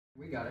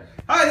We got it.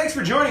 Hi, thanks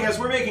for joining us.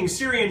 We're making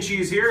Syrian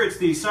cheese here. It's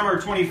the summer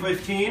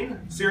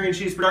 2015 Syrian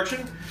cheese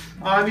production.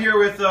 I'm here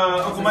with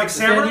Uncle Mike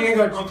Sammer,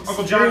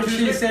 Uncle John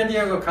cheese, San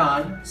Diego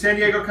Con. San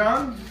Diego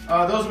Con.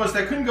 Those of us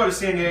that couldn't go to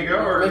San Diego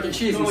are making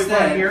cheese totally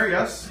instead. fine here,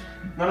 yes.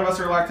 None of us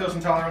are lactose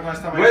intolerant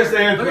last time. Where's the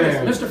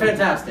Mr.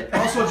 Fantastic?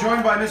 Also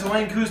joined by Miss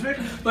Elaine Kuzmic.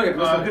 Look at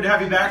good to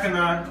have you back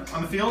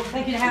on the field.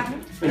 Thank you to have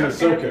me. Yeah,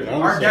 it's okay.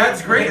 Our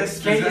dad's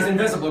greatest. Katie's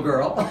Invisible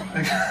Girl.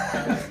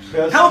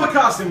 Hell of a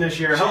costume this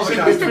year. Hell of a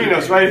costume. Between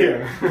us, right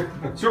here.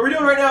 So what we're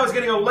doing right now is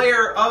getting a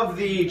layer of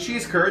the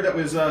cheese curd that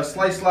was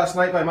sliced last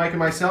night by Mike and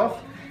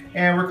myself.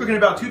 And we're cooking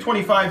about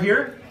 225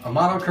 here. A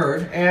mono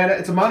curd. And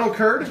it's a mono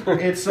curd.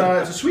 It's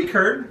a sweet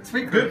curd.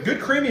 Sweet curd. Good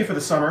creamy for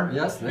the summer.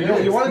 Yes,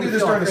 you want to do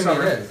this during the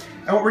summer.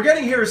 And what we're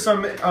getting here is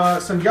some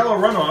yellow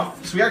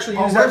runoff. So we actually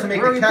use that to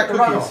make the cat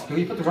cookies. Can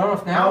we put the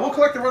runoff now? We'll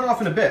collect the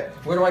runoff in a bit.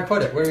 Where do I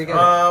put it? Where do we get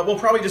it? We'll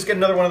probably just get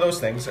another one of those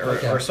things, or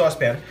a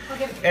saucepan.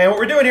 Okay. And what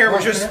we're doing here,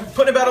 we're just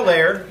putting about a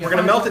layer. We're going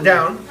to melt it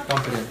down.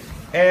 Dump it in.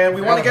 And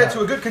we want to get it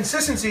to a good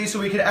consistency so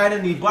we can add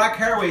in the black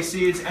caraway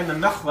seeds and the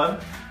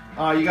mechleb.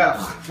 You got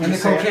and the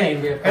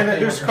cocaine. And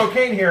there's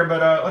cocaine here,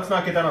 but let's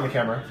not get that on the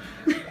camera.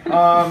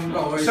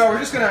 So we're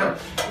just gonna.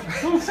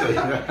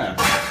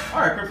 All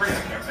right, bring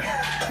it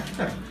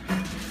camera.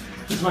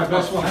 This is my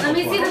best one. Let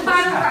me see the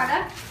final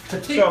product.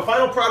 So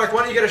final product.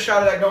 Why don't you get a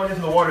shot of that going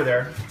into the water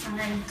there?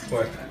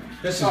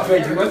 This is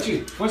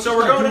crazy. So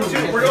we're going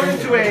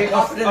into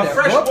a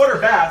fresh water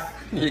bath.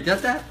 You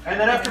get that? And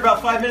then after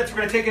about 5 minutes, we're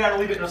gonna take it out and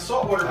leave it in a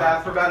saltwater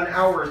bath for about an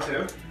hour or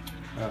two.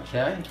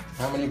 Okay.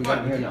 How many we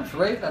got here now?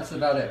 3? That's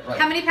about it. Right.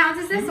 How many pounds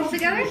is this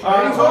altogether? In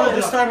total,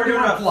 this time we're doing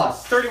about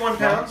plus 31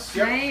 pounds.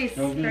 Yep. Nice.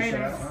 Very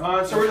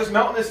nice. So we're just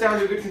melting this down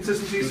to a good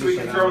consistency so we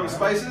can throw in the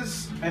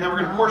spices. And then we're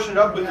going to portion it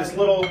up with this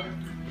little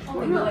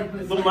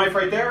knife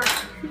right there.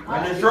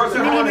 And then throw it to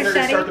everyone and they're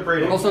going to start the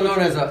braiding. Also known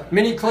as a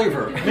mini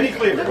cleaver. Mini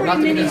cleaver. Not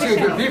to be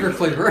confused with beaver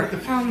cleaver.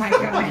 Oh my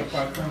gosh.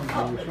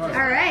 All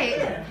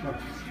right.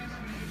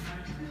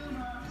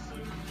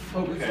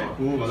 Okay.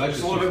 Ooh, well, that's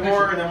Just a little bit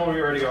more and then we'll be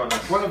ready to go on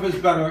this. One of us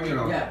better, you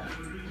know. Yeah.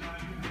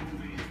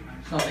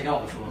 Something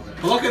else a little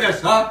bit. Look at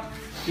this, huh?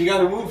 You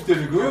gotta move to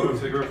the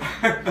groove.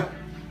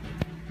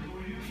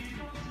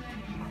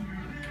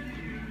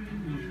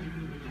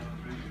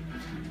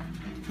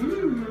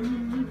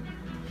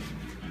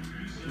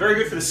 Very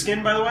good for the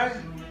skin, by the way.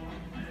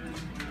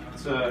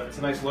 It's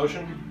a nice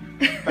lotion.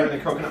 Better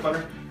than coconut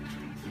butter.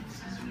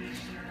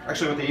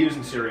 Actually, what they use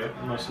in Syria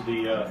in most of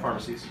the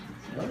pharmacies.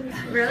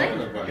 Really?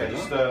 Yeah,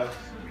 just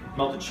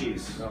melted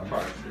cheese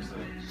product.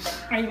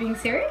 Are you being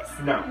serious?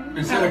 No.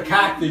 Instead of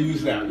cack, they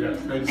use that. Yes.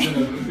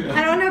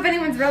 I don't know if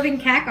anyone's rubbing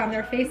cack on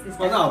their faces.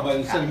 Well, no, but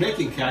instead of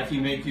making cack,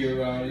 you make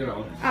your,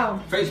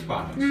 face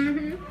products.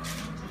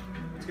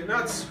 Let's get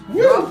nuts.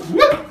 Woo!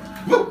 Woo!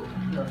 Woo!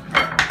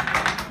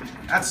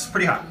 That's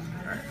pretty hot.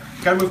 All right.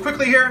 Gotta move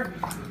quickly here.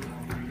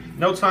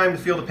 No time to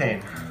feel the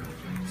pain.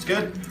 It's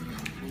good.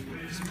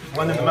 Just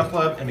blend in the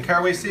mechleb and the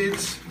caraway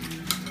seeds.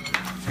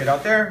 Get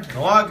out there in the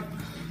log.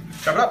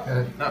 Chop it up.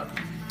 No.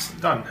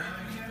 Done.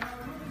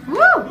 Woo!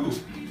 Ooh.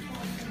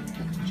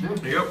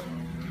 There you go.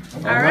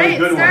 All right,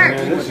 start.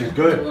 This is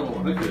good.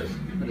 Look at this.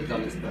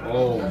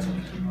 Oh.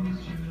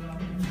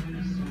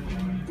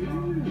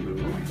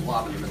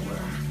 Blob in the middle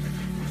there.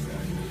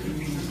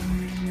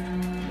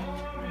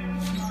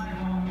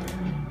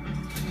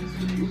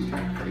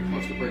 Pretty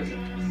close to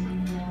breaking.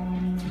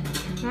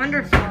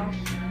 Wonderful.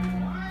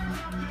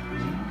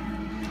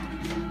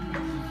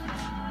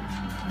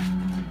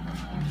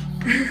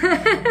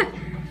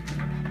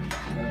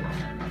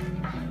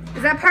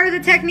 Is that part of the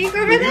technique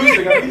over there?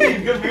 I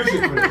need good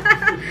music for this.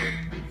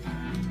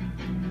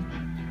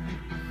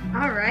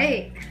 All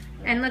right.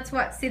 And let's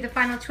see the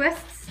final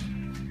twists?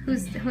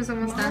 Who's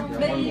almost done?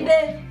 Baby.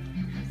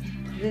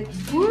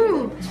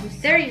 Ooh.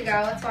 There you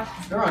go. Let's watch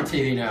this. They're on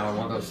TV now on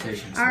one of those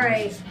stations. All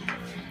right.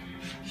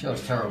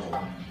 Show's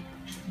terrible.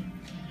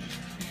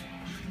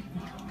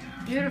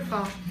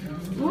 Beautiful.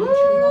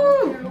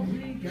 Ooh.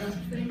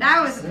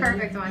 That was a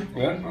perfect one.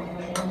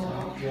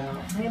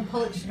 I didn't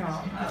pull it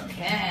strong.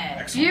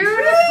 Okay.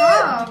 Beautiful.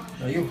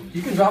 Now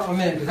you can drop them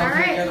in because I'll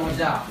take the other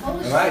ones out. All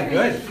right,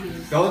 good.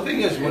 The only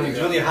thing is, when it's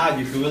really hot,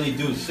 you can really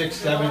do 6,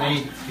 7,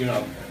 8,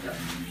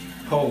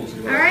 coals.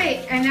 All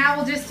right, and now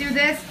we'll just do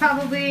this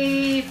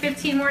probably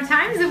 15 more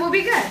times and we'll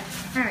be good.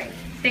 All right,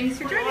 thanks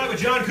for joining. We're live with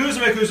John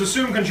Kuzmic, who's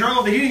assumed control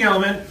of the heating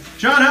element.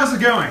 John, how's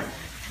it going?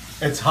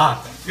 It's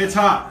hot. It's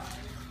hot.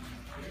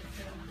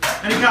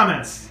 Any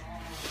comments?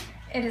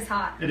 It is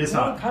hot. It is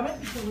hot.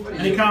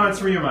 Any comments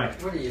from you, Mike?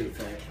 What do you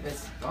think?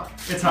 It's hot.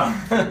 It's hot.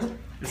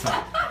 It's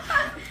hot.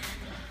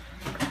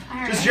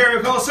 All This is right.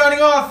 Jerry McCullough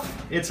signing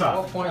off. It's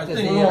hot. I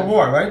think a little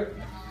more, right?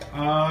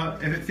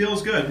 If it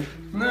feels good.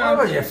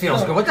 No, it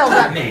feels good. What the hell does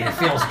that mean? It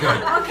feels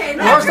good. Okay,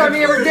 The first time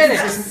you ever did it.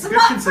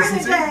 Good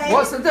consistency.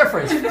 What's the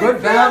difference?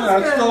 Good, bad?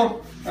 That's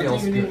still, I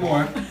Feels think we need good.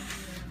 more.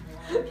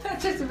 That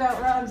just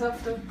about rounds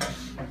up the.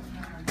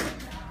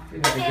 You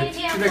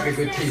make a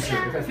good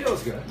t-shirt. If it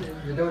feels good,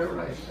 you're doing it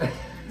right.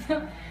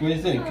 What do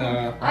you think?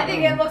 I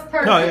think it looks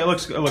perfect. No, it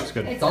looks good.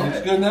 It's Looks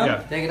good. good now?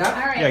 Yeah. Take it out? All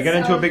right, Yeah, get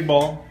into so- a big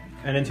bowl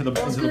and into the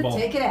Feels into the good. bowl.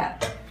 Take it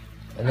out.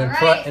 And then All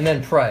pray. right. And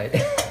then pray.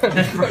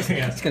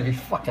 Yeah. It's gonna be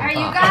fucking All right,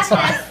 you hot.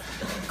 got this.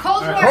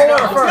 Cold water. Cold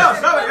water Let's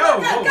first. go,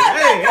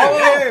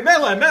 hey,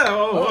 Melon,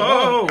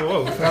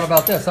 whoa. Forgot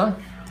about this, huh?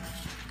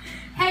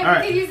 Hey, we All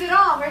right. can use it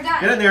all. We're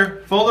done. Get in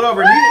there, fold it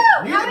over, Woo!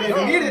 knead How it, is baby,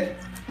 it? knead it.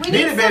 We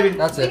Knead it, baby.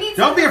 That's we it. need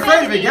Don't be some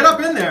afraid of it, confetti. get up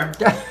in there.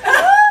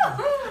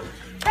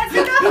 That's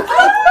enough cold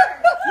water.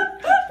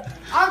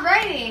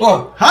 Alrighty.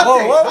 Whoa. Hot Whoa,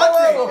 take, whoa, hot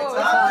whoa, take. whoa, It's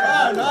whoa,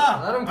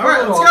 hot. Let him All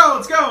right, cool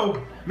let's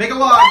go. Make a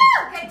log.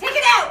 Okay, take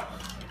it out.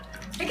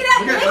 Take it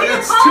out. Okay, Make it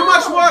it's cold. too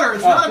much water.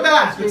 It's not a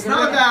bath. It's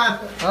not a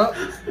bath. Oh.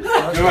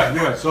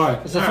 Do it, sorry.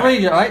 It's a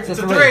three, right? It's a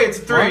three. It's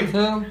a three.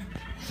 1, 2,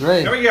 3.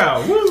 There we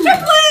go. Woo.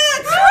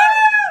 Triplets.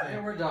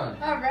 And we're done.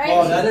 Alright.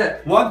 Oh, That's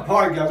it. One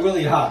part got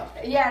really hot.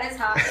 Yeah, it is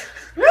hot.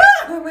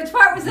 Woo! Which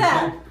part was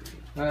that?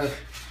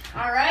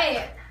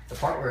 Alright. The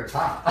part where it's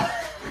hot.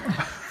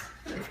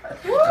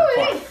 Woo!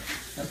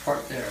 That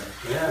part there.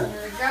 Yeah.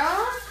 There we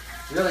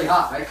go. Really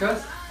hot, right,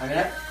 Chris? I mean,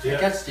 it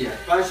gets to you.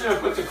 I should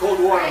have put the cold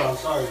water on.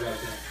 Sorry about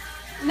that.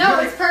 No,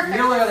 it's perfect.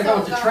 You only got to go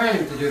So into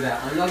training to do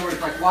that. In other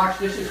words, like wash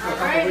dishes for a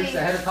couple Alrighty. weeks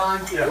ahead of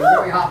time Yeah. with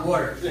very hot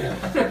water. Yeah.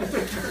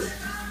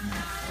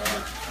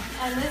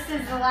 And this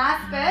is the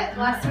last bit,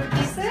 last 2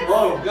 pieces.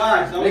 Oh,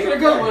 guys, that was Make it a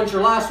good one. It's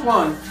your last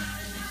one.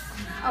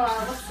 Oh,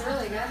 wow, it looks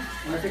really good.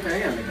 I think I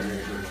am making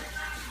it a good one.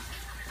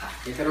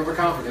 You get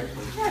overconfident.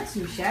 Not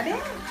too shabby.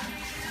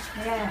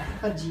 Yeah,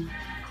 fudgy.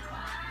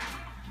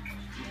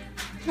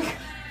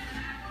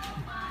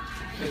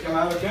 They come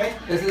out okay?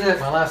 This is it,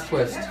 my last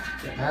twist.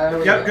 There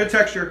we Yep, go. good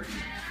texture.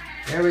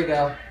 There we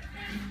go.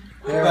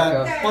 There we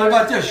go. What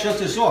about this? Shut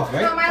this off, So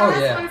right? my Oh,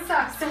 last yeah. one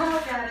sucks. Don't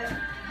look at it.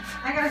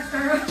 I gotta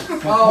stir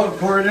it. Oh,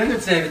 Pour it you in.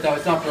 can save it though.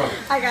 It's not broken.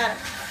 I got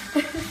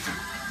it.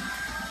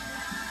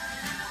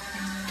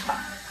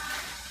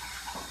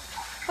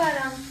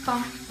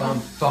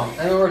 Bum, bum. And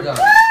then we're done.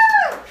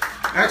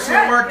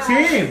 Excellent work,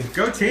 team.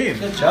 Go team.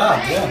 Good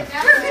job,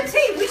 yeah. We're a good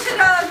team. We should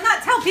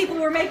not tell people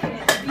we're making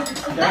it.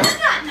 That's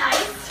not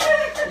nice.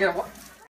 You gotta,